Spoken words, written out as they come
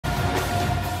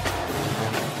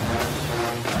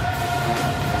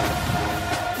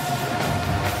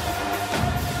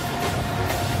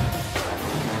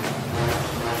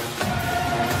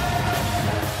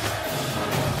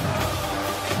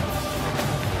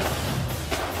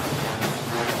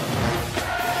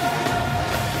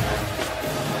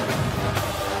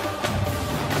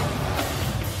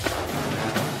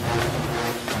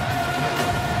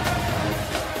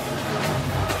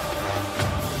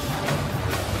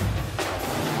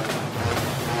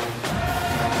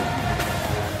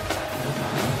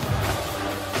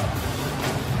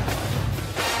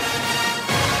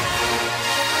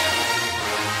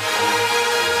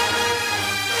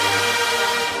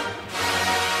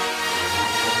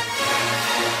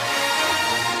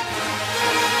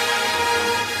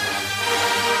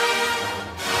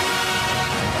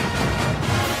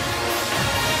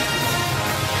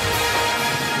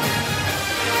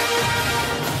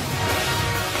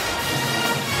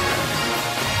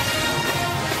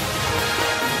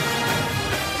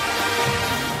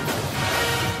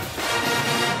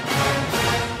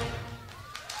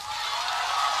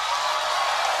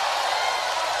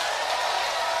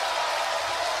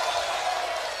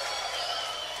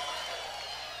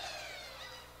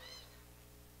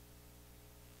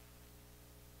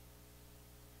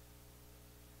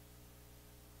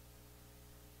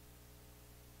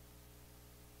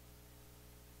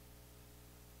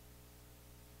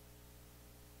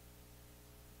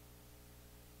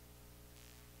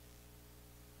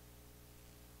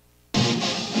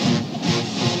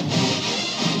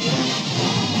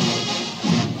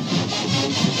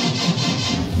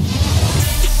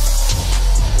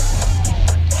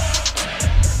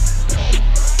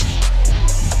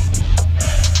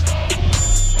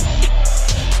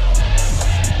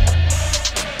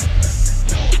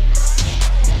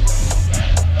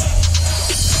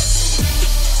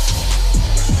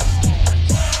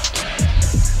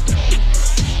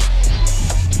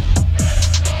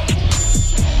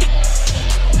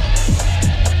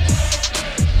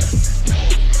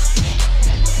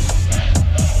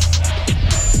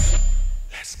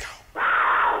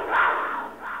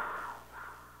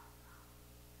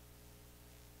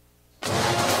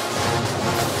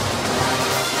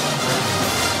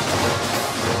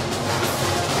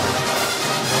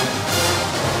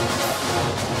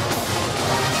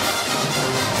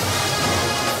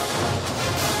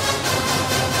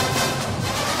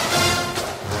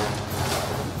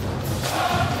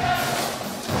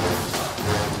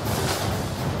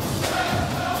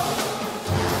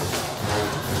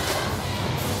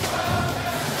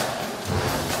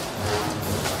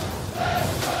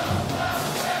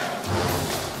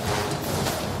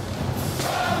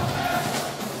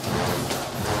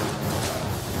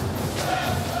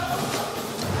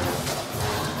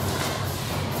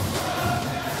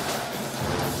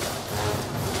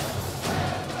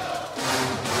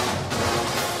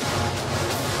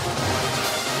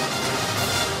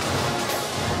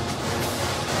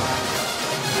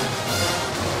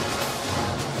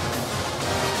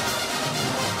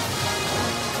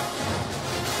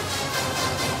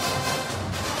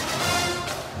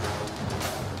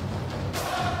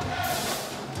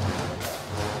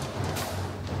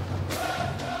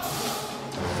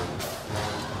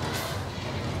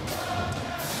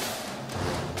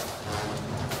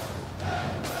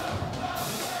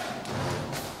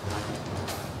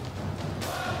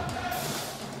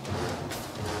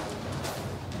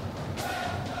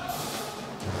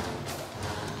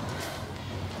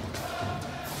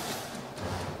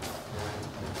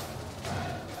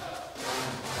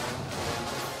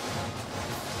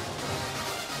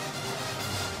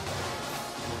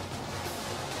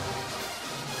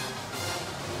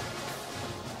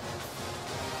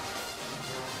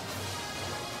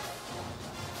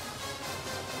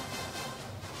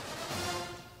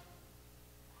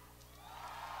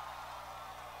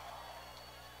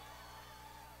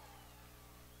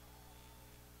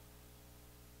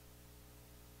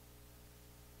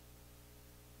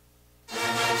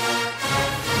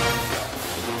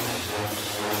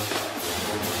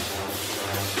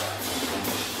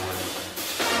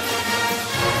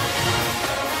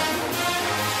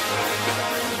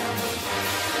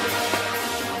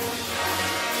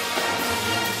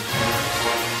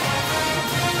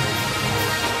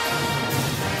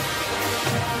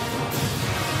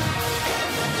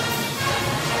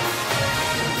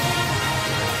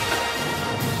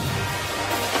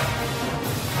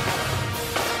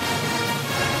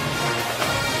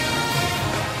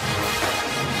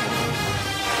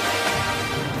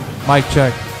Mic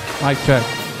check. Mic check.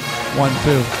 1,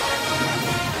 2.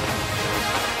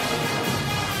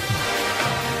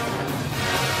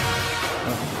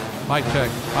 Mic check.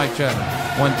 Mic check.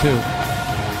 1, 2.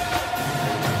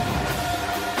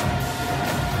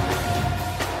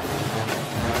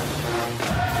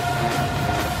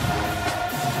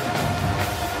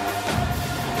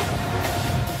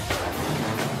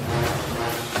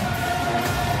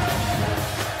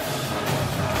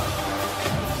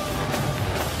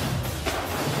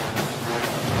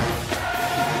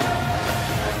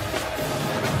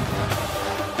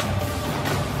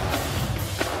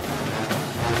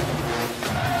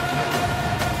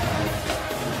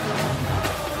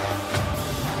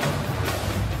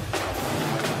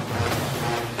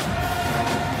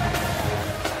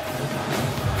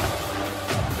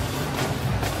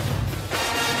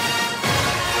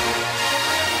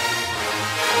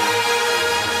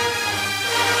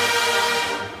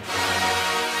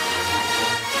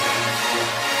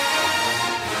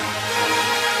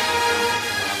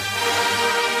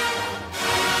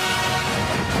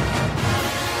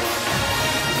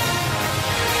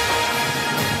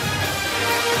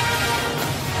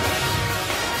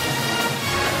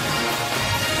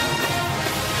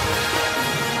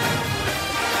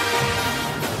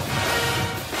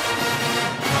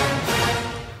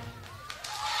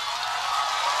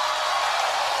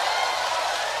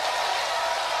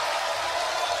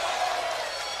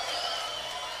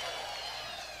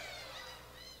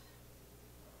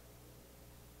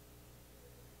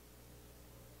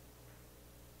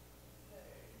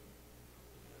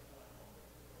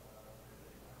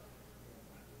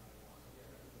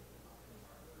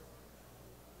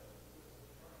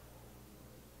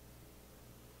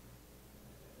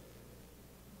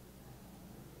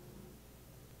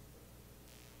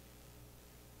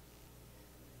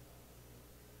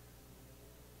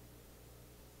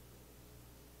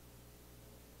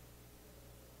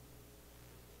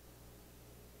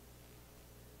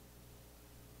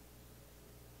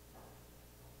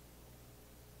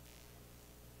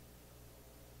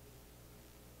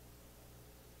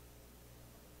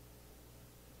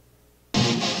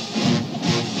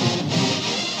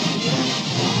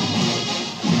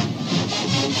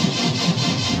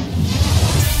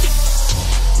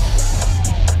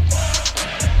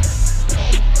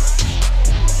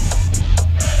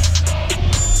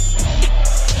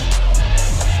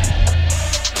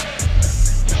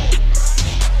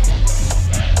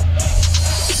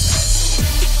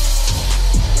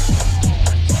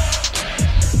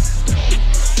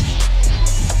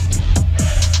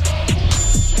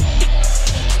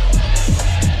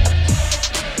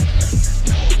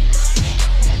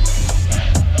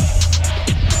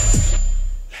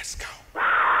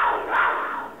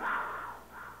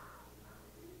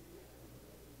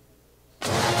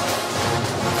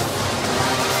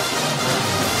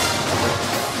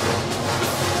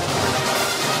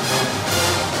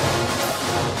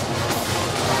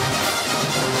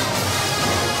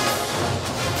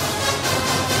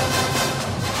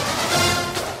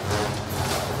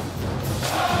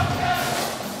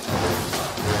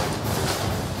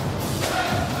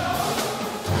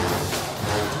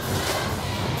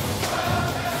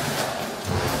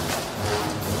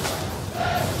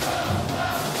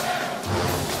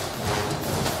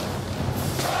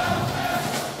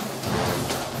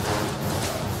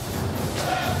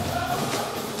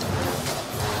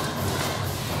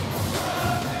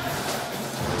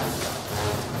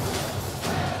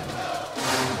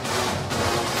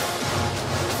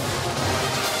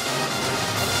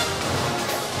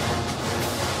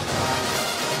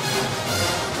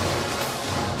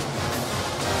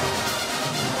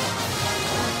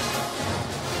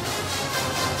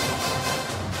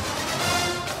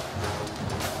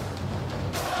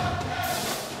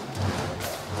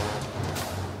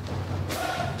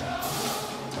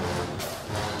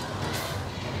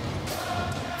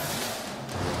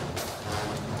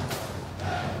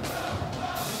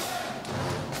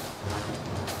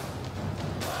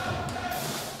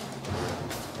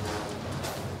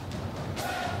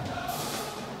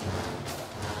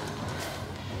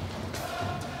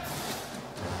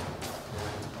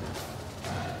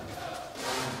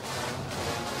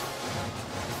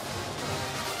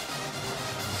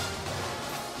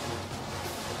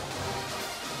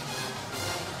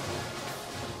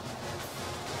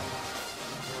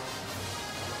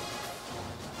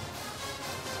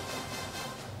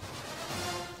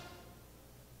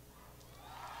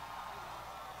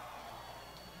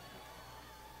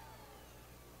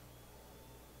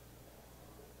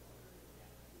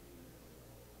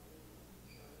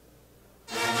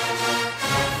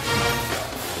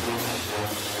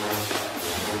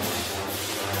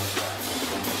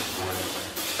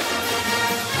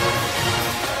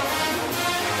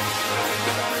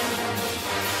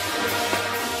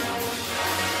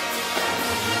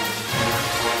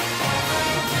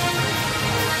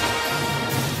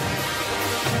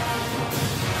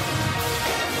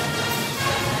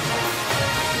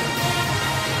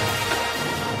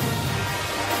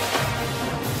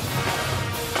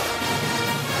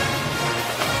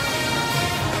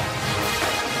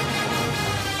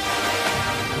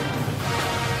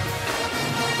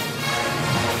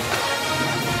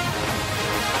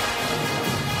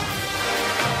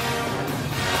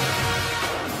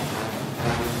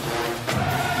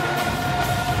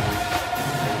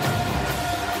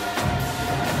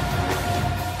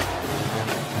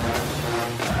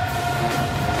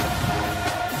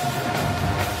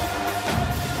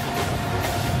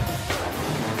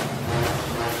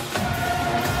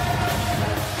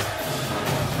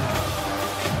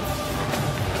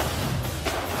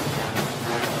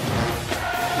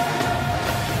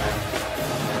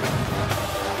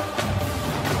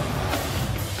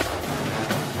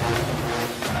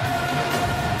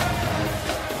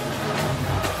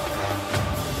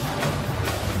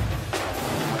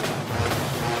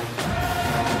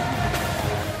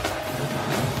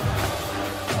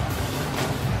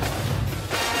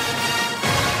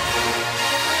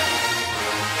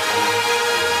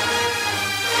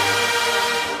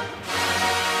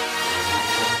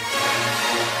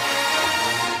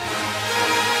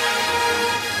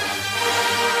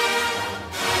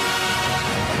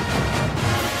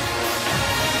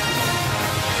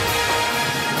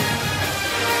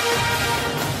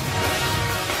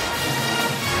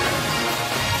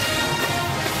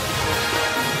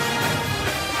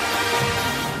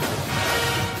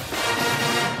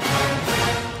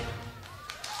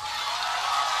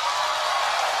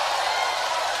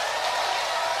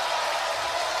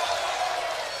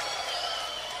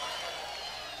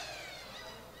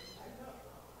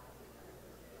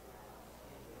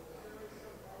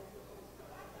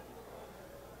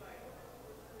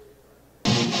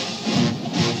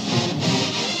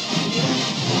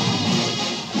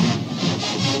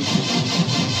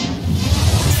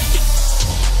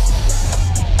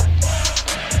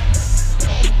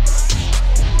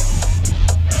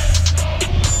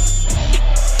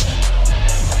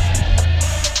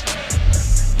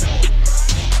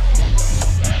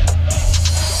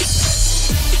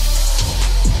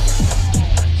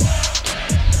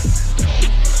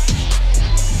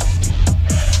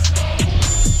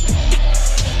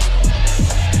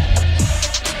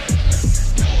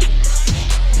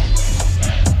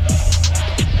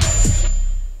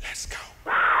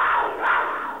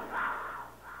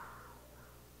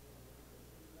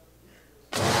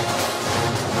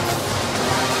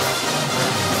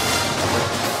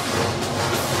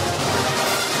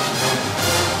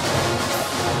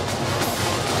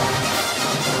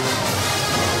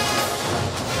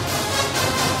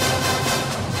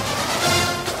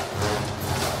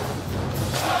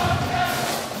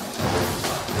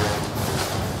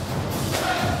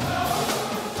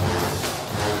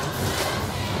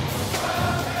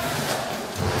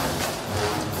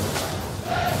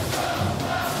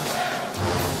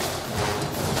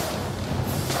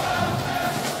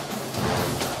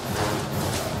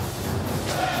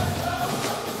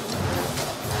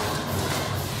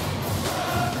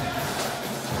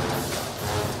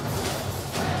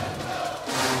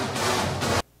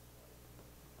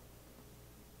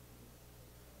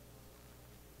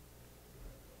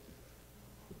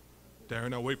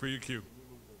 Darren, I'll wait for your cue.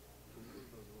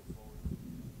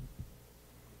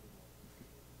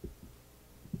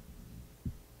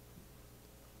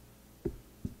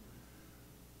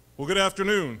 Well, good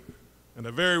afternoon, and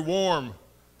a very warm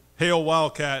Hail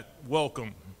Wildcat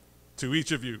welcome to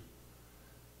each of you.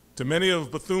 To many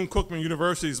of Bethune-Cookman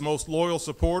University's most loyal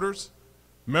supporters,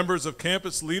 members of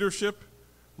campus leadership,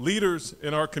 leaders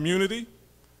in our community,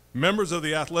 members of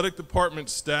the athletic department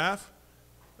staff,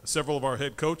 several of our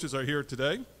head coaches are here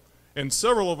today, and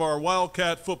several of our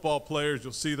Wildcat football players,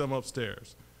 you'll see them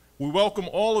upstairs. We welcome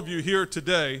all of you here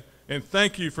today, and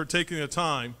thank you for taking the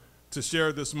time to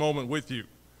share this moment with you.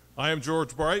 I am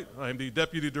George Bright. I am the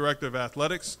Deputy Director of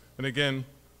Athletics, and again,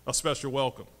 a special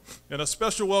welcome. And a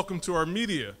special welcome to our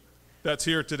media that's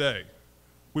here today.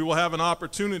 We will have an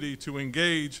opportunity to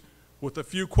engage with a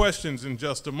few questions in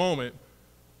just a moment,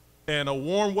 and a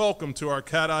warm welcome to our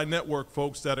Cat Eye Network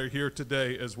folks that are here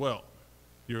today as well.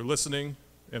 You're listening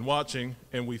and watching,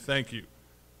 and we thank you.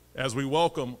 As we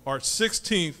welcome our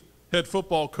 16th head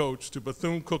football coach to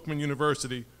Bethune-Cookman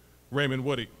University, Raymond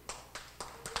Woodie.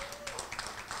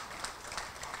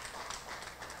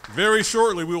 Very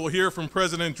shortly, we will hear from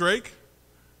President Drake,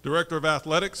 Director of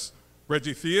Athletics,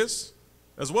 Reggie Theus,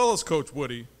 as well as Coach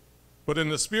Woodie. But in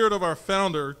the spirit of our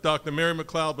founder, Dr. Mary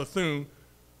McLeod Bethune,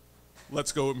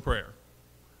 let's go in prayer.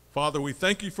 Father, we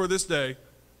thank you for this day.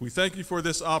 We thank you for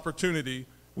this opportunity.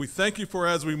 We thank you for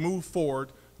as we move forward.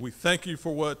 We thank you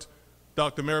for what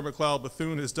Dr. Mary McLeod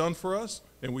Bethune has done for us,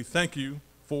 and we thank you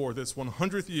for this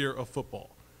 100th year of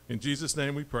football. In Jesus'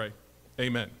 name we pray,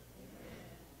 amen.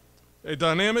 A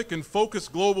dynamic and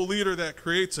focused global leader that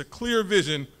creates a clear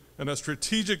vision and a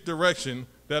strategic direction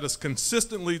that has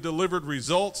consistently delivered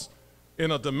results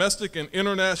in a domestic and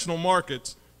international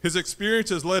markets. His experience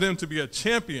has led him to be a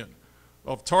champion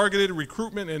of targeted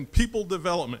recruitment and people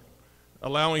development,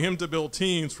 allowing him to build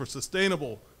teams for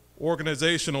sustainable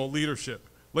organizational leadership.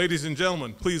 Ladies and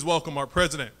gentlemen, please welcome our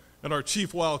president and our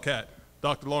chief Wildcat,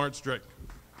 Dr. Lawrence Drake.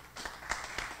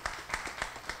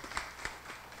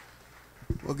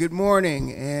 Well, good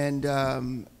morning,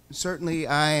 and certainly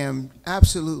I am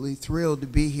absolutely thrilled to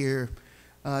be here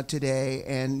today,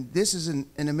 and this is an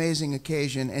amazing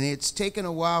occasion, and it's taken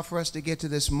a while for us to get to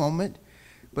this moment,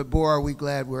 but boy, are we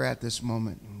glad we're at this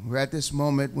moment. We're at this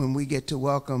moment when we get to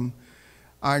welcome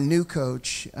our new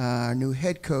coach, our new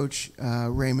head coach,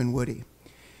 Raymond Woodie.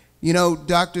 You know,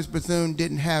 Dr. Bethune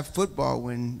didn't have football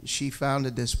when she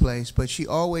founded this place, but she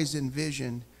always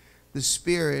envisioned the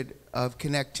spirit of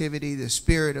connectivity, the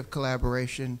spirit of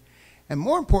collaboration, and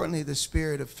more importantly, the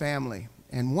spirit of family.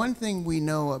 And one thing we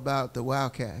know about the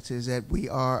Wildcats is that we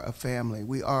are a family,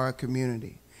 we are a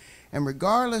community. And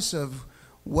regardless of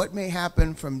what may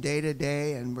happen from day to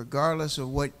day, and regardless of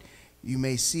what you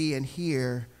may see and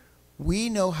hear, we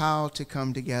know how to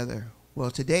come together.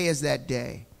 Well, today is that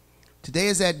day. Today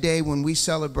is that day when we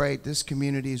celebrate this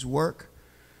community's work,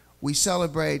 we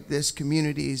celebrate this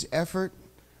community's effort,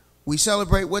 we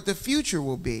celebrate what the future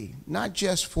will be, not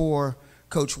just for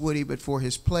Coach Woodie, but for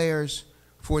his players,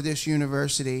 for this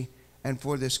university, and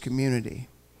for this community.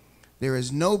 There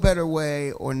is no better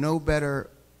way or no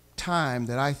better time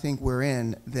that I think we're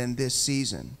in than this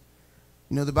season.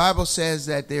 You know, the Bible says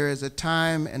that there is a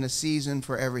time and a season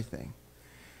for everything.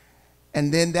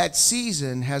 And then that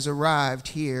season has arrived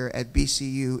here at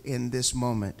BCU in this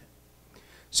moment.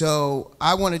 So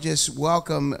I want to just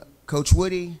welcome Coach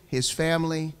Woodie, his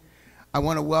family. I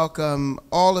want to welcome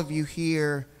all of you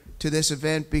here to this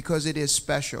event because it is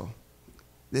special.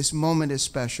 This moment is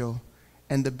special,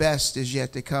 and the best is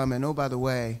yet to come. And oh, by the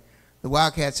way, the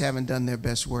Wildcats haven't done their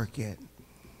best work yet.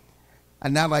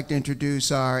 I'd now like to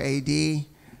introduce our AD,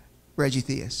 Reggie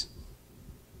Theus.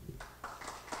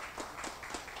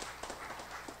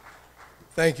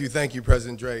 Thank you,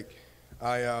 President Drake.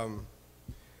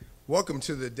 Welcome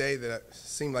to the day that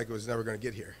seemed like it was never going to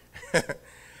get here.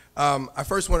 I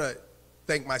first want to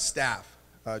thank my staff,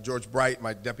 George Bright,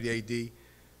 my deputy AD,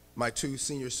 my two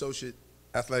senior associate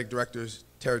athletic directors,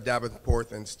 Tara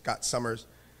Davenport and Scott Summers,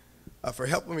 for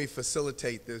helping me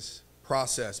facilitate this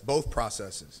process, both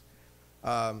processes.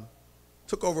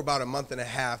 Took over about a month and a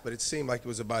half, but it seemed like it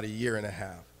was about a year and a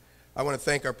half. I want to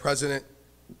thank our president,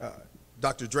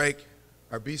 Dr. Drake,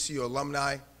 our BCU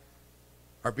alumni,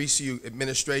 our BCU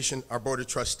administration, our board of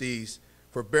trustees,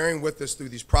 for bearing with us through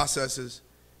these processes,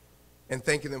 and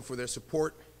thanking them for their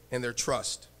support and their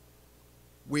trust.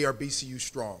 We are BCU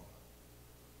strong.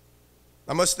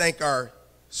 I must thank our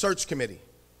search committee,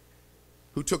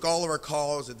 who took all of our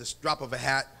calls at the drop of a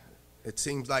hat. It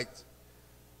seems like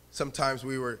sometimes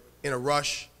we were in a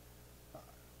rush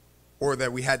or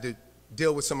that we had to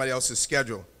deal with somebody else's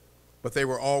schedule, but they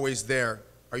were always there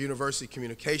our university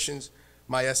communications,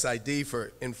 my SID,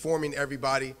 for informing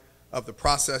everybody of the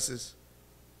processes.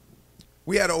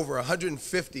 We had over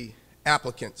 150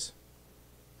 applicants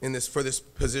for this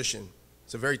position.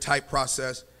 It's a very tight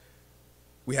process.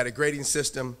 We had a grading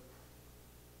system.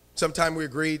 Sometimes we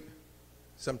agreed,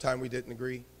 sometimes we didn't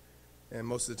agree, and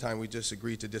most of the time we just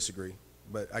agreed to disagree.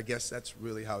 But I guess that's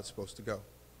really how it's supposed to go.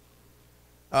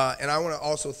 And I want to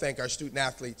also thank our student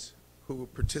athletes who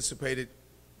participated,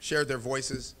 shared their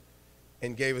voices,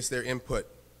 and gave us their input.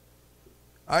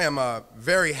 I am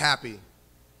very happy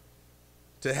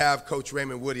to have Coach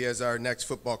Raymond Woodie as our next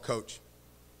football coach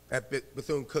at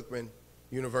Bethune-Cookman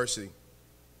University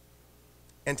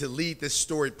and to lead this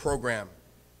storied program.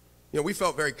 You know, we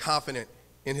felt very confident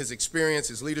in his experience,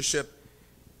 his leadership.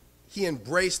 He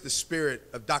embraced the spirit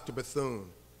of Dr. Bethune.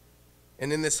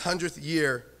 And in this 100th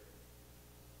year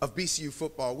of BCU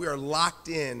football, we are locked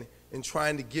in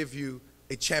trying to give you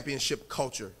a championship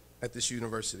culture at this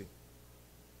university.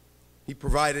 He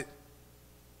provided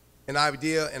an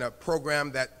idea and a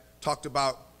program that talked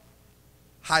about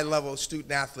high-level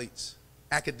student athletes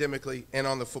academically and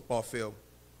on the football field.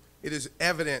 It is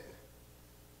evident,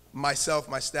 myself,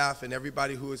 my staff, and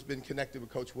everybody who has been connected with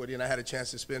Coach Woodie, and I had a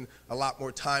chance to spend a lot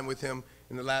more time with him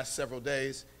in the last several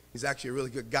days. He's actually a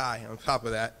really good guy on top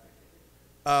of that.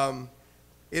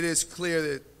 It is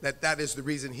clear that is the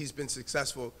reason he's been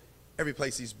successful every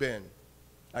place he's been.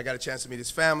 I got a chance to meet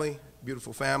his family,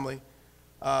 beautiful family.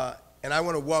 And I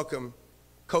want to welcome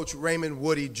Coach Raymond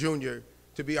Woodie, Jr.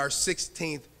 to be our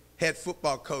 16th head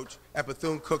football coach at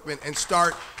Bethune-Cookman and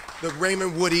start the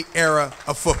Raymond Woodie era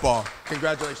of football.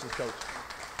 Congratulations, Coach.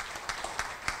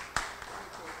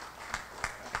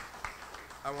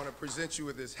 I want to present you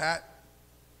with this hat.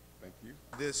 Thank you.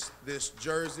 This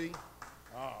jersey.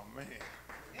 Oh, man.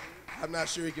 I'm not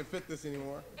sure he can fit this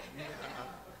anymore.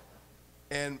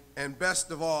 And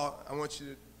best of all, I want you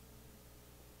to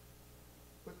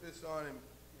put this on and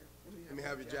let me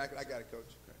have your jacket. I got it,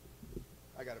 Coach.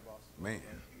 I got it, boss. Man,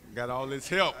 got all this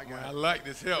help. I like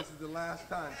this help. This is the last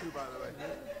time, too, by the way.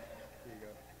 Here you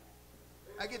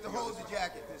go. I get to hold the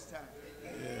jacket this time.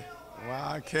 Yeah.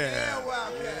 Wildcats. Yeah,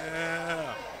 Wildcats.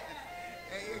 Yeah.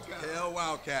 There you go. Hell,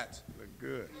 Wildcats. Look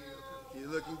good. You're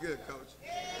looking good, Coach.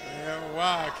 Yeah,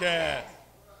 Wildcats.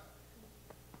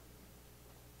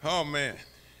 Oh, man.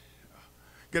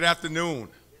 Good afternoon,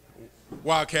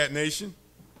 Wildcat Nation.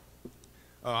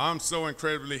 I'm so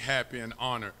incredibly happy and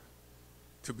honored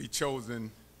to be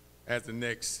chosen as the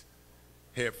next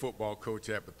head football coach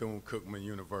at Bethune-Cookman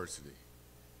University.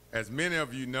 As many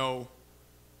of you know,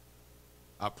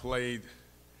 I played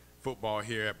football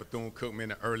here at Bethune-Cookman in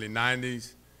the early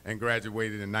 90s and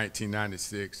graduated in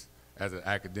 1996 as an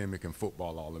academic and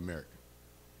football All-American.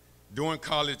 During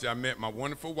college, I met my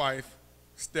wonderful wife,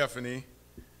 Stephanie,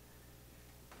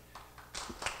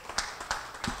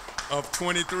 of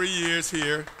 23 years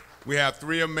here. We have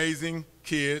 3 amazing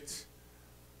kids.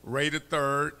 Ray the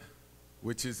third,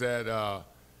 which is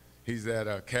he's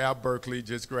at Cal Berkeley,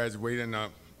 just graduated.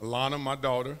 And Alana, my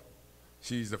daughter,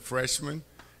 she's a freshman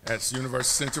at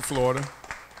University of Central Florida.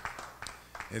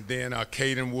 And then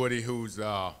Caden Woodie, who's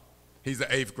he's an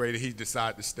 8th grader. He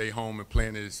decided to stay home and play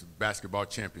in his basketball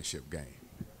championship game.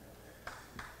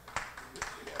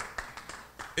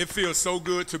 It feels so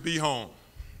good to be home.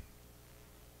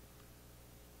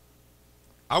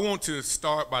 I want to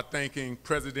start by thanking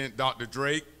President Dr.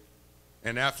 Drake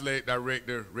and Athletic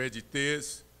Director Reggie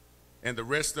Thiz and the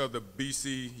rest of the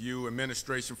BCU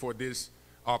administration for this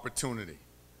opportunity.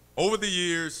 Over the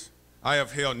years, I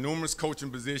have held numerous coaching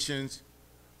positions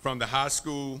from the high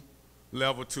school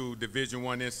level to Division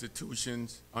I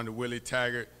institutions under Willie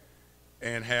Taggart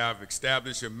and have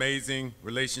established amazing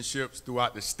relationships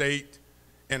throughout the state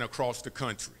and across the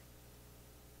country.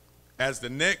 As the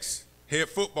next head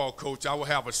football coach, I will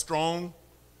have a strong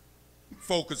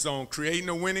focus on creating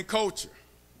a winning culture,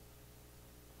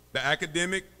 the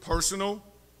academic, personal,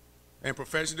 and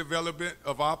professional development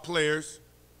of our players,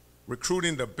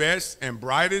 recruiting the best and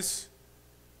brightest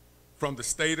from the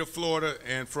state of Florida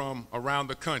and from around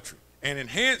the country, and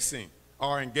enhancing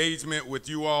our engagement with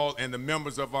you all and the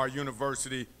members of our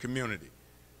university community.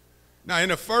 Now, in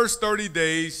the first 30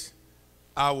 days,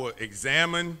 I will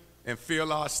examine and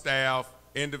feel our staff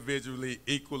individually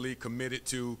equally committed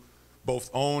to both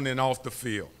on and off the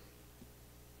field.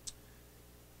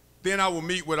 Then I will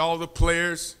meet with all the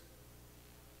players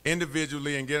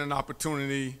individually and get an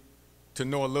opportunity to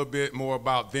know a little bit more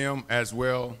about them as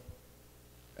well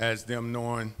as them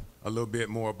knowing a little bit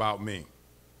more about me.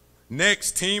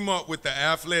 Next, team up with the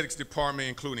athletics department,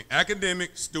 including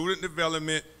academic, student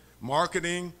development,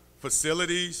 marketing,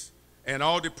 facilities, and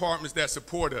all departments that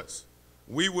support us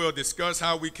We will discuss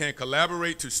how we can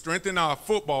collaborate to strengthen our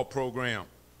football program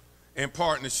and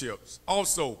partnerships.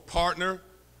 Also, partner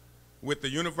with the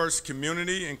university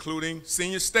community, including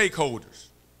senior stakeholders,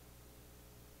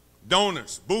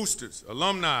 donors, boosters,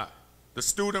 alumni, the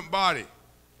student body,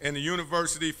 and the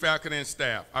university faculty and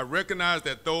staff. I recognize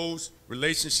that those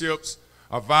relationships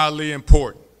are vitally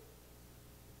important.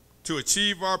 To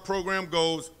achieve our program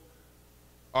goals,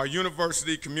 our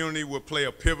university community will play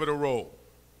a pivotal role.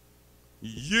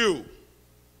 You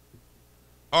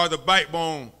are the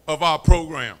backbone of our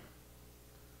program.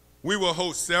 We will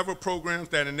host several programs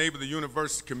that enable the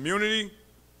university community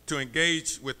to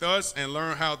engage with us and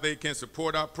learn how they can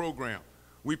support our program.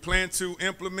 We plan to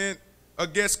implement a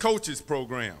guest coaches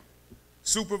program,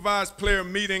 supervised player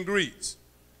meet and greets.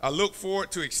 I look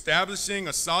forward to establishing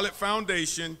a solid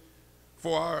foundation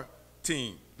for our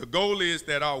team. The goal is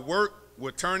that our work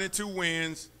will turn into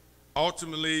wins,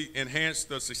 ultimately enhance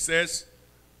the success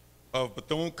of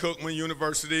Bethune-Cookman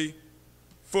University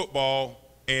football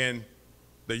and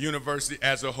the university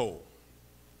as a whole.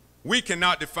 We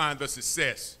cannot define the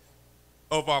success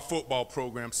of our football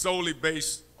program solely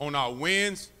based on our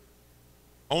wins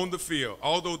on the field.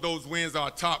 Although those wins are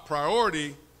a top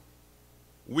priority,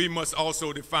 we must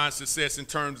also define success in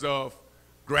terms of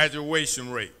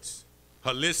graduation rates,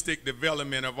 holistic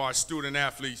development of our student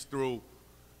athletes through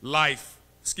life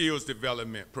skills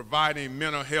development, providing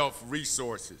mental health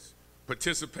resources,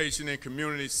 participation in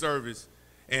community service,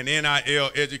 and NIL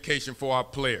education for our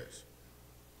players.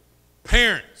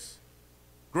 Parents,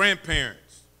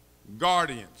 grandparents,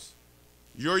 guardians,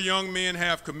 your young men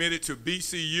have committed to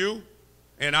BCU,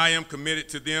 and I am committed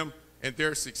to them and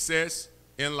their success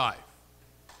in life.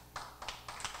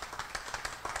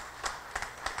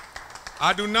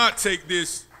 I do not take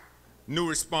this new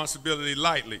responsibility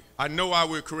lightly. I know I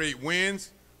will create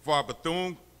wins for our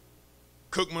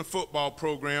Bethune-Cookman football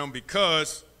program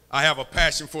because I have a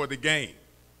passion for the game,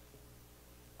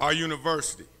 our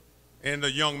university, and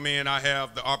the young men I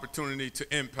have the opportunity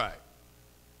to impact.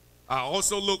 I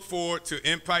also look forward to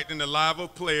impacting the lives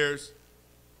of players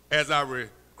as I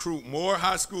recruit more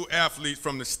high school athletes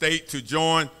from the state to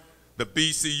join the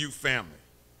BCU family.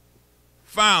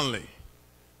 Finally,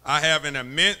 I have an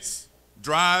immense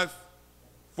drive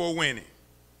for winning,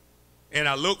 and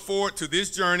I look forward to this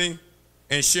journey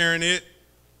and sharing it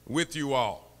with you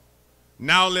all.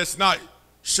 Now let's not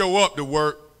show up to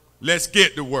work, let's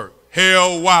get to work.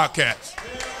 Hail Wildcats.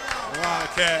 Hail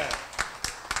Wildcats.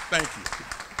 Thank you.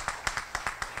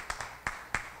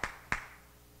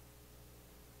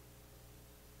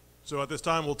 So at this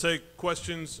time, we'll take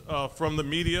questions from the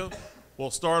media. We'll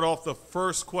start off the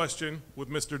first question with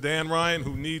Mr. Dan Ryan,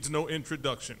 who needs no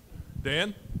introduction.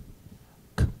 Dan?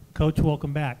 Coach,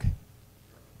 welcome back.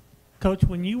 Coach,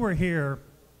 when you were here,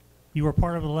 you were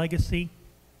part of a legacy.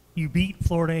 You beat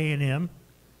Florida A&M.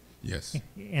 Yes.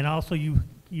 And also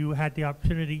you had the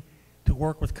opportunity to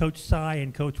work with Coach Sy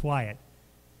and Coach Wyatt.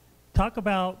 Talk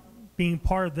about being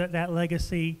part of that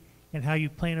legacy and how you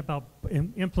plan about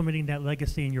implementing that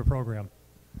legacy in your program.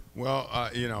 Well,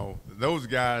 you know, those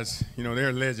guys, you know,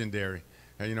 they're legendary.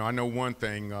 You know, I know one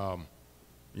thing,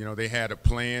 you know, they had a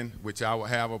plan, which I would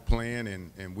have a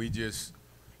plan, and we just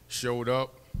showed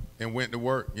up and went to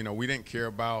work. You know, we didn't care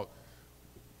about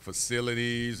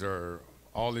facilities or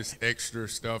all this extra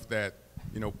stuff that,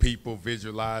 you know, people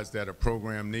visualize that a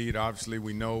program need. Obviously,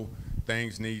 we know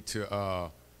things need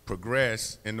to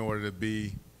progress in order to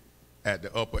be at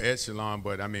the upper echelon,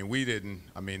 but I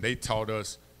mean, they taught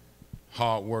us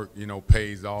hard work, you know,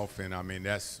 pays off, and I mean,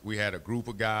 we had a group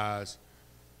of guys,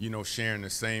 you know, sharing the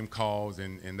same cause,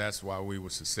 and that's why we were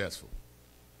successful.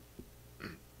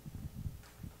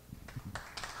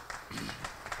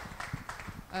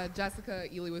 Jessica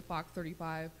Ely with Fox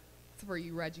 35. It's for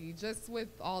you, Reggie. Just with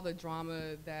all the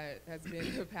drama that has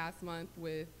been the past month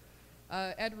with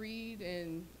Ed Reed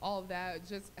and all of that,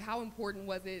 just how important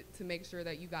was it to make sure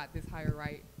that you got this hire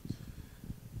right?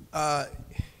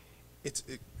 It's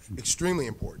extremely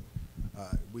important.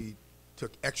 We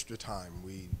took extra time.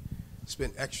 We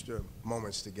spent extra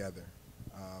moments together.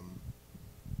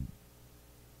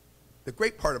 The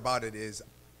great part about it is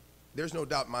there's no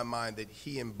doubt in my mind that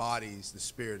he embodies the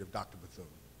spirit of Dr. Bethune.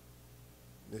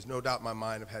 There's no doubt in my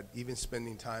mind, I've had even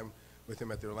spending time with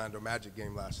him at the Orlando Magic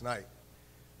game last night,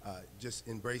 just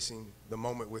embracing the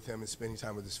moment with him and spending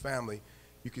time with his family,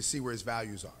 you can see where his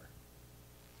values are.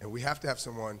 And we have to have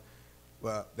someone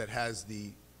that has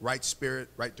the right spirit,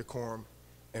 right decorum,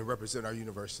 and represent our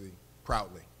university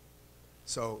proudly.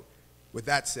 So with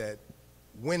that said,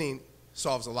 winning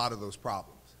solves a lot of those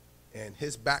problems. And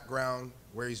his background,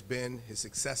 where he's been, his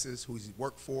successes, who he's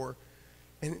worked for,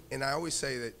 And I always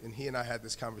say that, and he and I had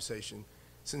this conversation,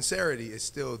 sincerity is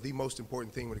still the most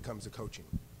important thing when it comes to coaching.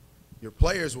 Your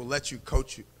players will let you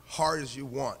coach hard as you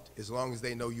want as long as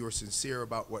they know you're sincere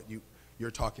about what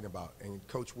you're talking about. And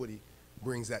Coach Woodie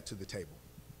brings that to the table.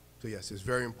 So yes, it's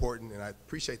very important, and I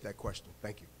appreciate that question.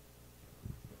 Thank you.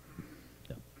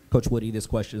 Coach Woodie, this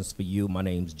question is for you. My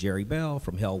name's Jerry Bell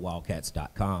from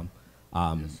hellwildcats.com.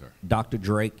 Yes, sir. Dr.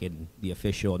 Drake and the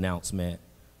official announcement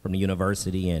from the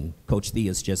university and Coach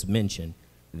Theus just mentioned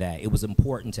that it was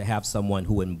important to have someone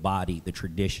who embodied the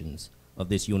traditions of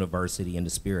this university and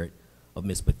the spirit of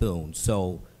Miss Bethune.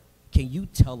 So can you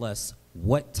tell us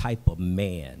what type of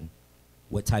man,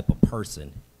 what type of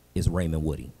person is Raymond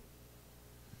Woodie?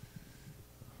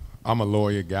 I'm a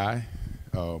lawyer guy,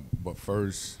 but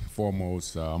first and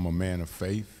foremost, I'm a man of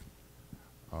faith.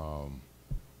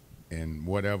 And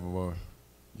whatever,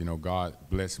 God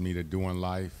blessed me to do in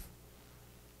life,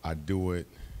 I do it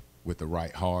with the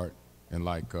right heart. And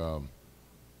like,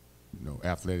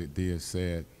 Athletic Theus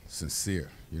said, sincere.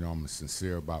 I'm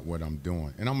sincere about what I'm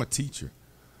doing. And I'm a teacher.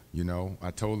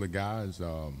 I told the guys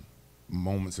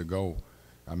moments ago,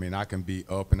 I can be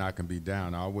up and I can be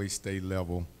down. I always stay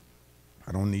level.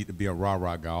 I don't need to be a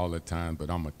rah-rah guy all the time, but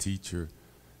I'm a teacher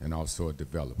and also a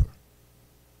developer.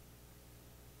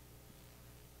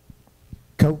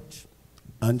 Coach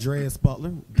Andreas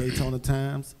Butler, Daytona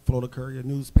Times, Florida Courier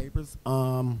newspapers.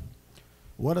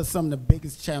 What are some of the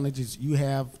biggest challenges you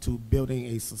have to building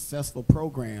a successful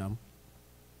program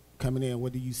coming in?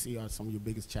 What do you see are some of your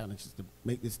biggest challenges to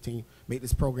make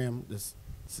this program this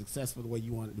successful the way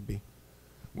you want it to be?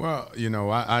 Well,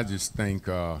 I just thank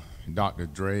Dr.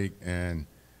 Drake and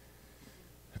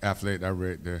Athletic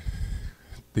Director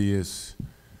Theus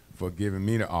for giving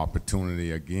me the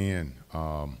opportunity again.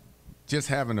 Just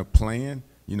having a plan,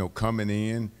 coming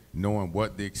in, knowing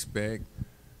what to expect,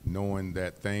 knowing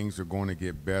that things are going to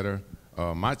get better.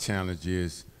 My challenge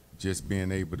is just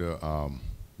being able to,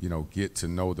 get to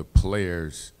know the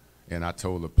players. And I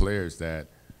told the players that,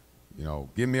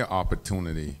 give me an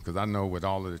opportunity, because I know with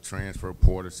all of the transfer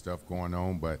portal stuff going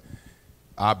on, but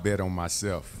I bet on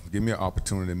myself. Give me an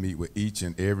opportunity to meet with each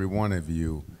and every one of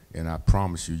you, and I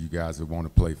promise you, you guys will want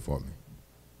to play for me.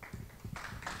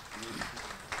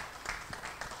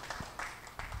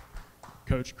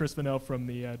 Coach Chris Vanell from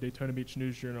the Daytona Beach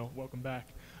News Journal. Welcome back.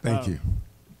 Thank you.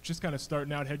 Just kind of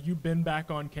starting out, had you been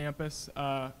back on campus,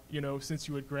 since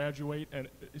you had graduated,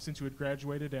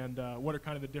 and what are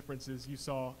kind of the differences you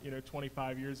saw,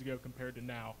 25 years ago compared to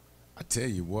now? I tell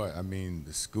you what, the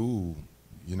school,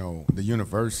 the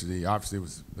university, obviously it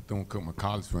was Bethune-Cookman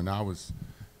College when I was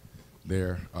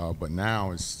there, but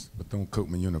now it's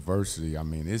Bethune-Cookman University.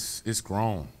 It's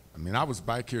grown. I was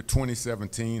back here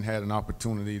 2017, had an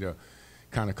opportunity to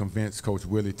kind of convince Coach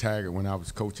Willie Taggart when I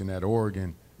was coaching at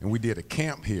Oregon, and we did a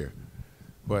camp here.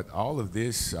 But all of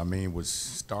this, was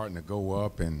starting to go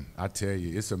up, and I tell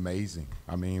you, it's amazing.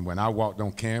 When I walked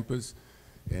on campus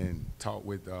and talked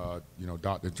with,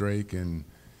 Dr. Drake and,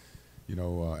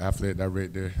 Athletic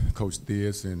Director Coach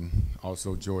Theus and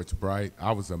also George Bright,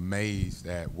 I was amazed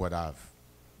at what I've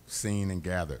seen and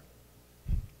gathered.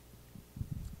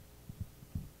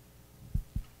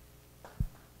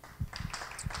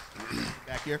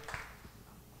 Back here.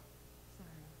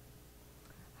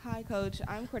 Hi, Coach.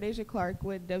 I'm Cordesia Clark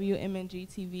with WMNG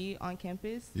TV on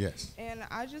campus. Yes. And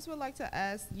I just would like to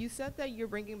ask, you said that you're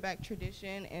bringing back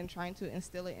tradition and trying to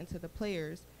instill it into the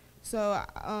players. So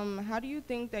how do you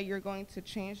think that you're going to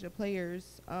change the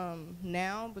players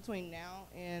between now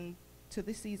and to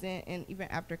the season and even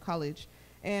after college?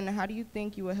 And how do you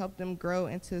think you will help them grow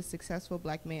into successful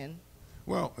black men?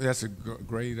 Well, that's a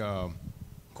great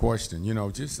question.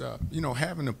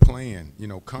 Having a plan,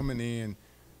 coming in,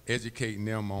 educating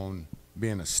them on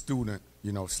being a student,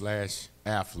 /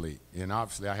 athlete. And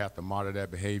obviously I have to model that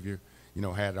behavior.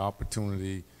 Had the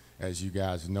opportunity, as you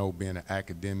guys know, being an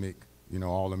academic,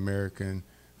 All-American,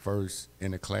 first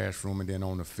in the classroom and then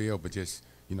on the field, but just,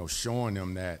 showing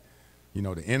them that, the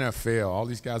NFL, all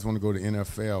these guys want to go to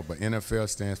NFL, but NFL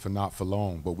stands for not for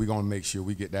long. But we're going to make sure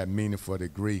we get that meaningful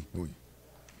degree.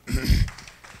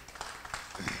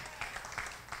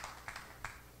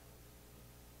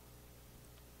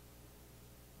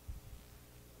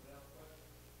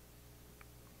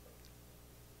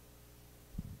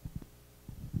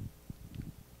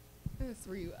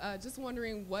 For you, just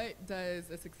wondering, what does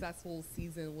a successful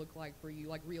season look like for you,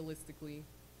 like realistically,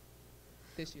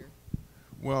 this year?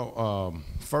 Well,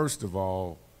 first of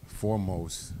all,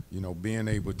 foremost, being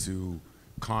able to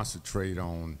concentrate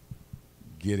on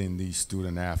getting these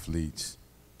student athletes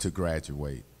to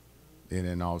graduate, and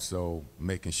then also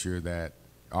making sure that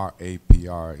our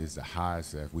APR is the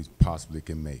highest that we possibly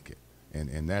can make it.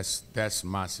 And that's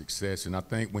my success. And I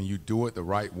think when you do it the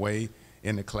right way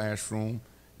in the classroom,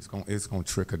 it's gonna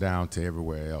trickle down to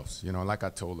everywhere else. You know, like I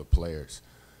told the players,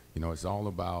 you know, it's all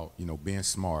about, you know, being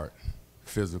smart,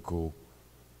 physical,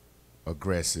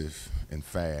 aggressive, and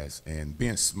fast. And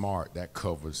being smart, that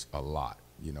covers a lot,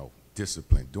 you know,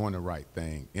 discipline, doing the right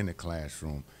thing in the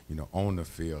classroom, you know, on the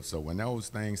field. So when those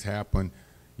things happen,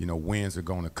 you know, wins are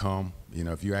gonna come. You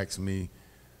know, if you ask me,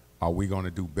 are we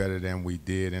gonna do better than we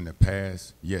did in the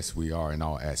past? Yes, we are in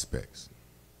all aspects.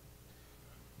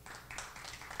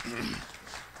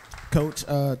 Coach,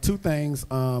 two things.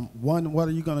 One, what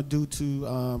are you going to do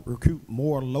to recruit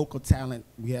more local talent?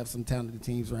 We have some talented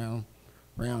teams around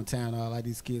town. Like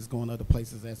these kids going other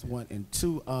places. That's one. And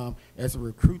two, as a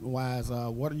recruiting-wise,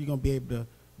 what are you going to be able to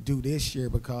do this year?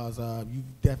 Because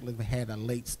you've definitely had a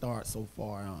late start so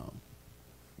far.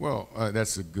 Well,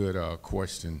 that's a good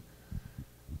question.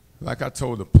 Like I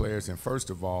told the players, and first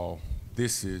of all,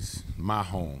 this is my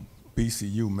home.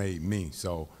 BCU made me.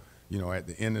 So, you know, at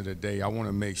the end of the day, I want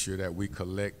to make sure that we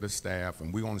collect the staff,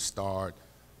 and we're going to start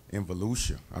in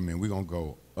Volusia. I mean, we're going to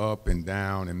go up and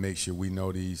down and make sure we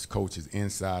know these coaches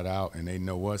inside out and they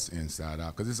know us inside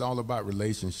out, because it's all about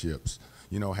relationships.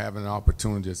 You know, having an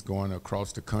opportunity just going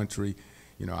across the country.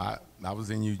 You know, I was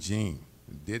in Eugene,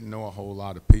 didn't know a whole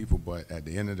lot of people, but at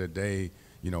the end of the day,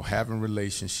 you know, having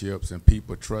relationships and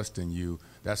people trusting you,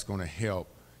 that's going to help,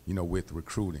 you know, with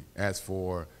recruiting. As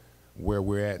for where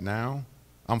we're at now,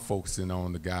 I'm focusing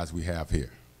on the guys we have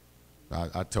here.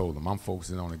 I told them I'm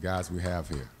focusing on the guys we have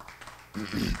here.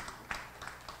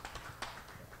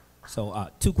 So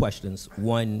 2 questions,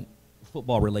 one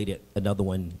football related, another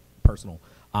one personal.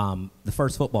 The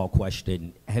first football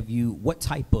question, what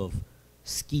type of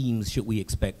schemes should we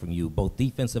expect from you, both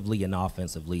defensively and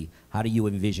offensively? How do you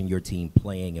envision your team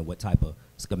playing, and what type of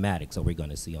schematics are we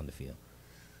going to see on the field?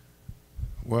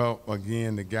 Well,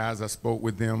 again, the guys, I spoke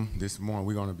with them this morning.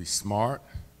 We're going to be smart,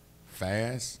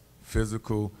 fast,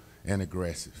 physical, and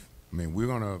aggressive. I mean, we're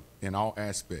going to, in all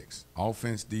aspects,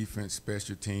 offense, defense,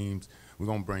 special teams, we're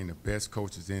going to bring the best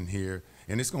coaches in here,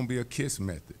 and it's going to be a KISS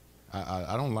method.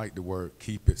 I don't like the word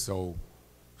keep it so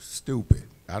stupid.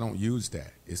 I don't use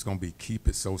that. It's going to be keep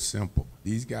it so simple.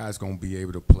 These guys going to be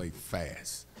able to play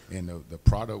fast, and the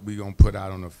product we're going to put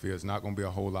out on the field is not going to be a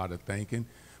whole lot of thinking.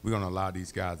 We're going to allow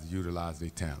these guys to utilize their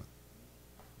talent.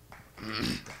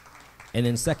 And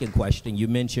then second question, you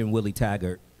mentioned Willie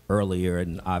Taggart earlier,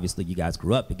 and obviously you guys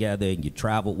grew up together and you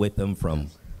traveled with him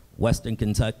from Western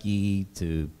Kentucky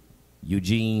to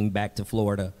Eugene back to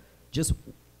Florida. Just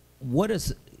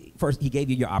first, he gave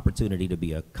you your opportunity to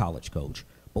be a college coach,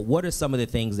 but what are some of the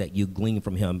things that you gleaned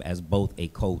from him as both a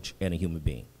coach and a human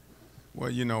being?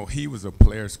 Well, you know, he was a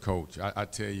player's coach. I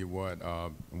tell you what,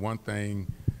 one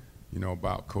thing, you know,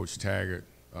 about Coach Taggart,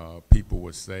 people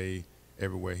would say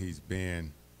everywhere he's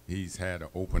been, he's had an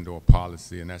open door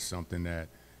policy, and that's something that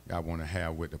I want to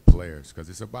have with the players, because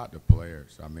it's about the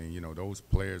players. I mean, you know, those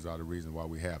players are the reason why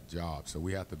we have jobs, so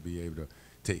we have to be able to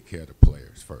take care of the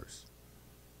players first.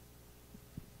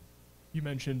 You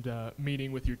mentioned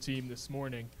meeting with your team this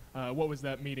morning. What was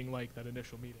that meeting like, that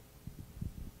initial meeting?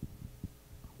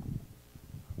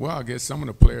 Well, I guess some of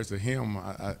the players are him.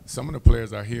 Some of the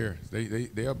players are here.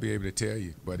 They'll be able to tell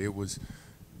you. But it was,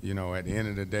 you know, at the end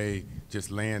of the day, just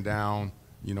laying down,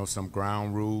 you know, some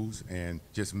ground rules and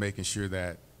just making sure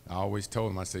that I always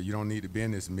told them, I said, you don't need to be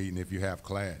in this meeting if you have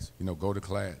class. You know, go to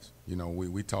class. You know,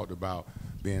 we talked about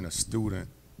being a student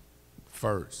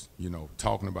first, you know,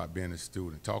 talking about being a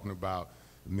student, talking about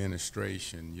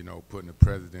administration, you know, putting the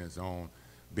presidents on,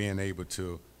 being able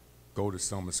to go to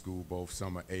summer school, both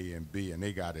summer A and B, and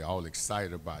they got it all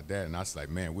excited about that. And I was like,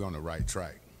 man, we're on the right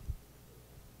track.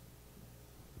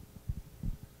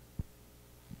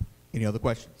 Any other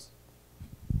questions?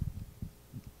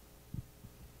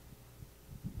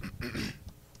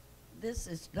 This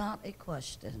is not a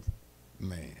question.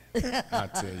 Man, I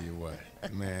tell you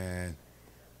what, man.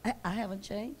 I haven't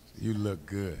changed. You look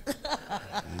good.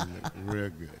 You look real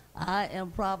good. I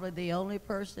am probably the only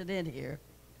person in here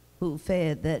who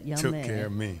fed that young man. Took care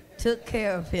of me. Took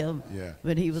care of him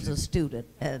when he was a student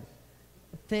and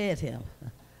fed him.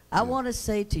 I want to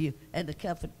say to you, and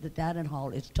the dining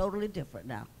hall is totally different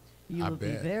now. You will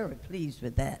be very pleased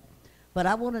with that. But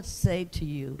I want to say to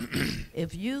you,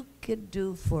 if you could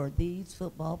do for these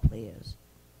football players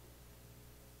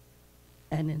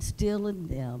and instill in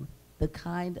them the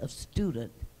kind of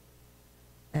student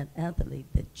and athlete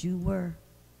that you were,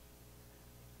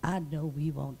 I know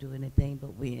we won't do anything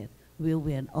but win. We'll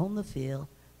win on the field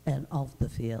and off the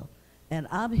field. And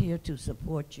I'm here to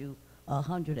support you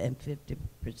 150%.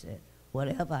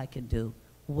 whatever I can do,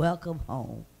 welcome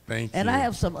home. Thank And you. I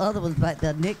have some other ones back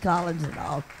there, Nick Collins and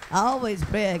all. I always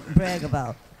brag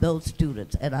about those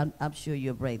students, and I'm sure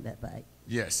you'll bring that back.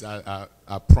 Yes, I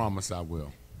promise I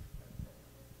will.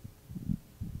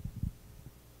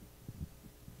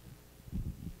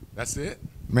 That's it?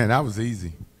 Man, that was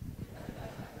easy.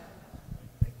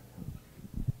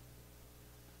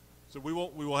 So we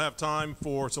will have time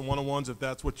for some one-on-ones if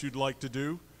that's what you'd like to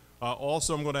do.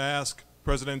 Also, I'm going to ask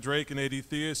President Drake and AD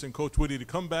Theus and Coach Woodie to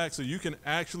come back so you can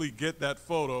actually get that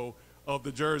photo of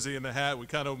the jersey and the hat. We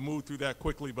kind of moved through that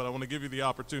quickly, but I want to give you the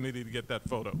opportunity to get that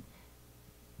photo. Can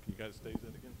you guys stage that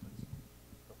again, please?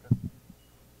 Okay.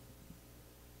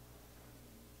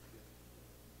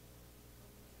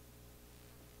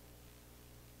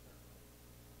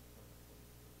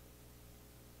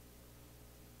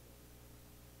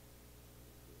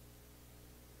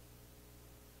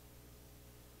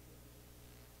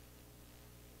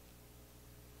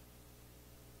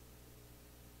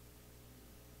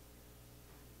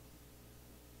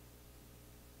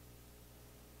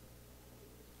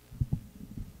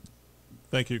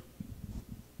 Thank you.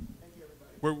 Thank you,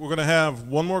 everybody. We're going to have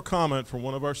one more comment from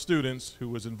one of our students who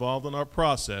was involved in our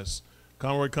process.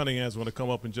 Conroy Cunningham is going to come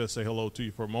up and just say hello to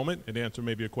you for a moment and answer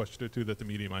maybe a question or two that the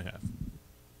media might have.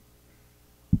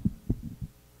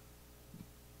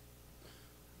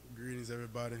 Greetings,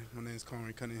 everybody. My name is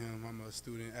Conroy Cunningham. I'm a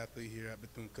student athlete here at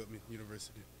Bethune-Cookman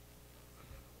University.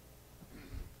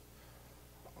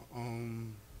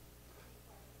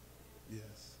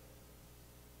 Yes.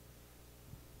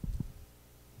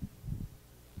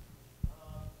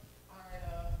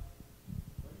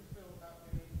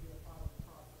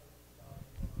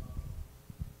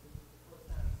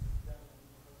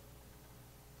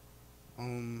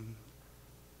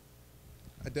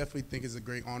 I definitely think it's a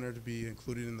great honor to be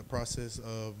included in the process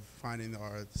of finding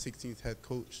our 16th head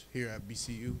coach here at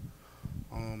BCU.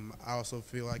 I also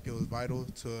feel like it was vital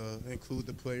to include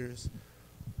the players,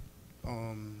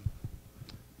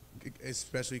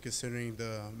 especially considering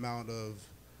the amount of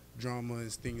drama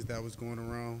and things that was going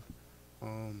around.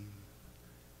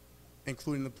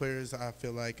 Including the players, I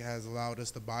feel like has allowed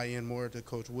us to buy in more to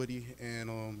Coach Woodie,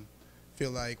 and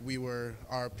feel like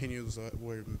our opinions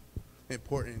were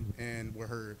important and were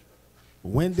heard.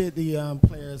 When did the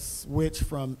players switch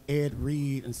from Ed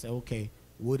Reed and say, okay,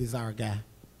 Woodie's our guy?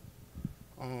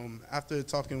 After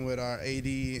talking with our AD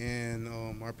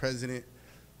and our president,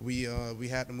 we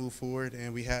had to move forward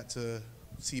and we had to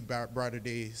see brighter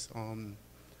days.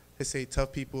 They say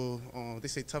tough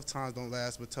times don't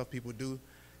last, but tough people do.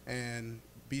 And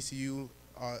BCU,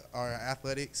 our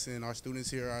athletics and our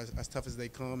students here are as tough as they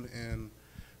come, and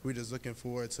we're just looking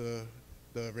forward to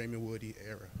the Raymond Woodie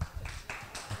era.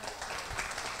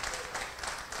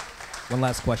 One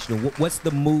last question. What's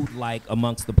the mood like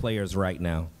amongst the players right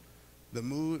now? The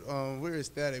mood, we're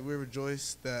ecstatic. We're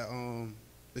rejoiced that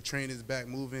the train is back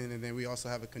moving, and then we also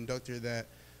have a conductor that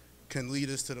can lead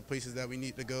us to the places that we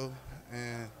need to go.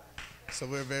 And so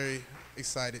we're very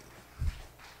excited.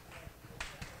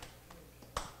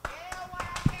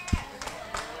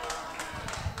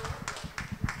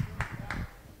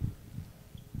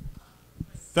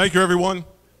 Thank you, everyone.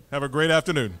 Have a great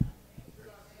afternoon.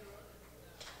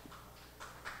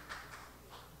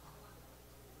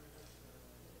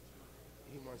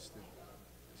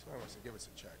 Somebody wants to give us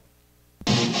a check.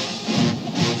 In the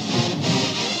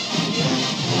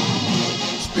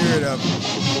spirit of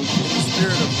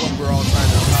what we're all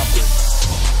trying to accomplish,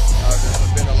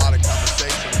 there's been a lot of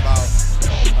conversation about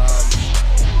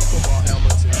football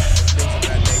helmets and things of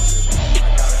that nature. I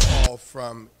got a call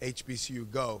from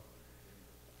HBCU Go,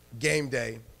 game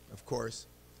day, of course,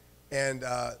 and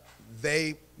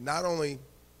they not only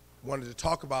wanted to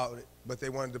talk about it, but they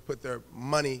wanted to put their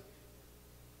money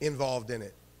involved in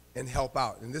it and help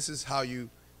out. And this is how you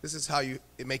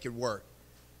make it work.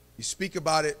 You speak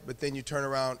about it, but then you turn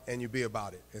around and you be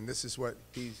about it. And this is what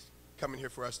he's coming here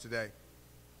for us today.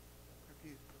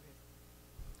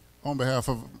 On behalf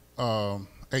of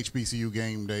HBCU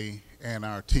Game Day and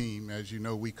our team, as you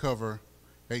know, we cover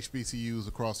HBCUs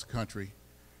across the country.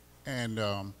 And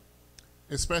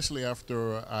especially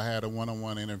after I had a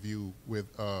one-on-one interview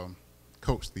with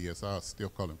Coach Theus, I still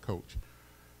call him Coach.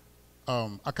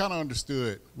 I kind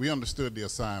of we understood the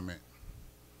assignment.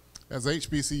 As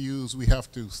HBCUs, we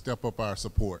have to step up our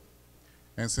support.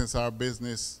 And since our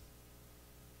business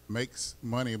makes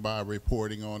money by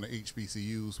reporting on the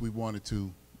HBCUs, we wanted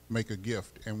to make a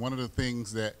gift. And one of the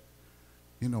things that,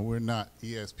 you know, we're not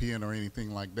ESPN or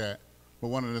anything like that, but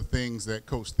one of the things that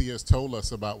Coach Theus told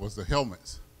us about was the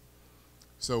helmets.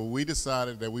 So we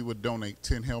decided that we would donate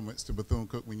 10 helmets to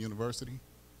Bethune-Cookman University.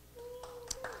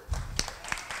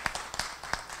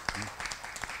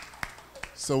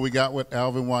 So we got with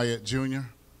Alvin Wyatt Jr.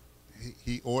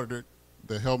 He ordered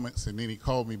the helmets, and then he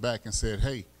called me back and said,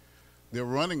 hey, they're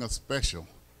running a special.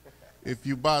 If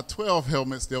you buy 12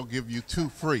 helmets, they'll give you 2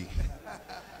 free.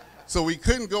 So we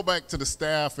couldn't go back to the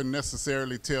staff and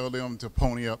necessarily tell them to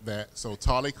pony up that. So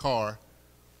Tolly Carr,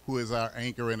 who is our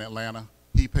anchor in Atlanta,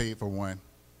 he paid for one.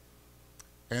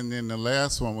 And then the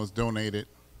last one was donated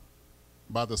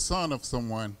by the son of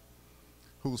someone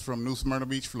who's from New Smyrna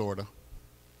Beach, Florida.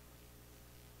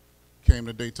 Came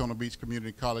to Daytona Beach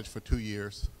Community College for 2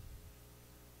 years.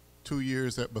 2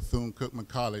 years at Bethune-Cookman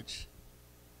College,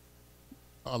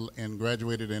 and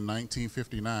graduated in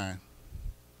 1959,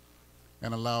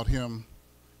 and allowed him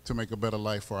to make a better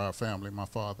life for our family, my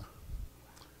father.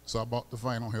 So I bought the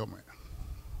final helmet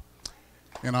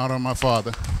in honor of my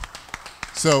father.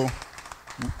 So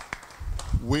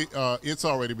it's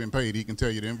already been paid. He can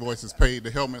tell you the invoice is paid. The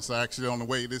helmets are actually on the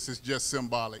way. This is just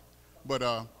symbolic.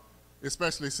 But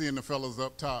especially seeing the fellows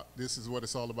up top, this is what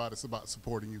it's all about. It's about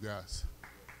supporting you guys.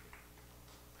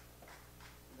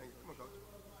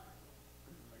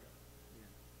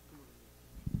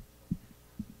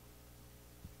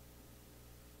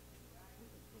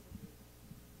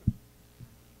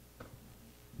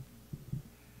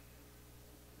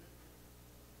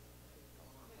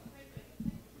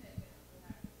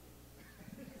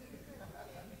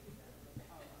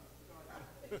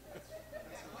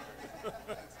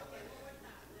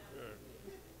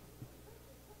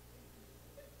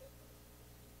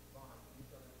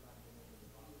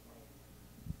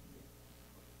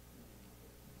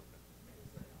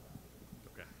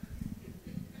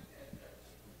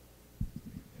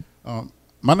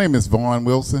 My name is Vaughn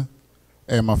Wilson,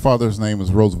 and my father's name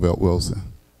is Roosevelt Wilson.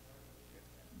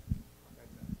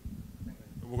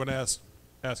 We're going to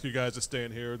ask you guys to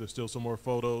stand here. There's still some more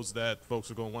photos that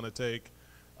folks are going to want to take.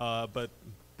 But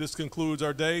this concludes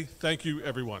our day. Thank you,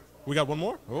 everyone. We got one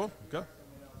more? Oh, okay.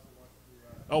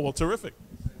 Oh, well, terrific.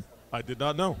 I did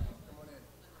not know.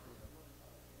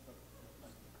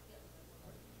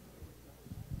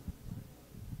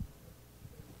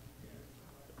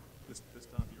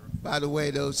 By the way,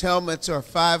 those helmets are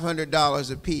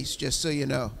 $500 a piece, just so you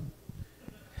know.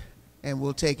 And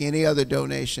we'll take any other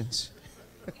donations.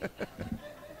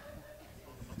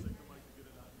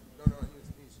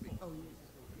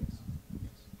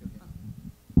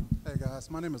 Hey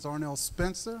guys, my name is Arnell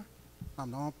Spencer.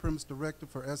 I'm the on-premise director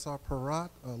for SR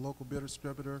Parat, a local beer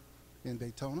distributor in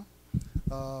Daytona.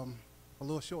 A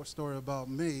little short story about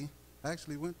me. I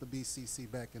actually went to BCC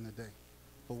back in the day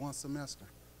for 1 semester.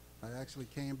 I actually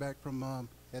came back from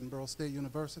Edinburgh State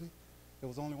University. It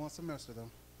was only 1 semester though.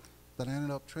 Then I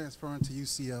ended up transferring to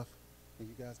UCF, and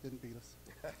you guys didn't beat us.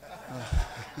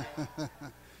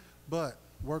 But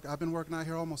I've been working out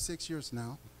here almost 6 years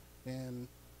now, and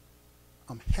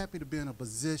I'm happy to be in a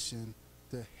position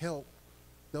to help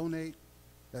donate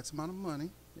X amount of money,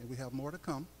 and we have more to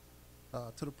come,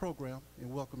 to the program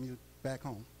and welcome you back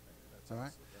home. All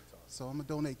right? So I'm going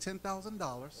to donate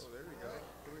 $10,000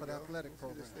 for the athletic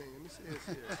program. Let me see this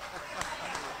here.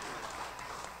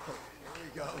 Here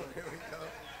we go. Here we go.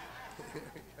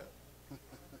 Here we go.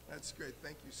 That's great.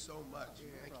 Thank you so much.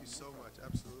 Thank you so much.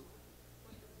 Absolutely.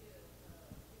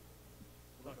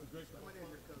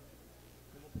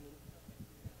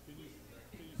 Can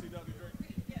you see Dr. Drake?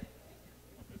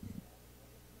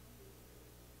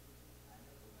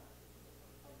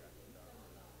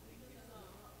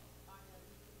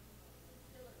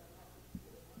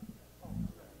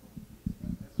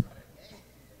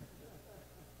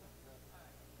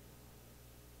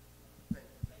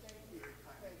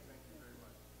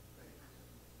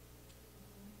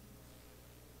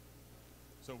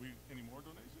 So any more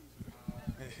donations?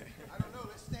 I don't know.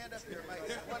 Let's stand up here.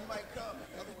 One might come.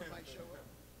 The other one might show up.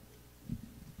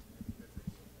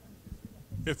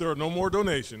 If there are no more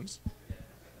donations,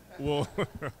 but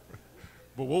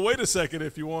we'll wait a second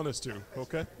if you want us to,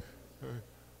 okay?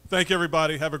 Thank you,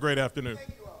 everybody. Have a great afternoon.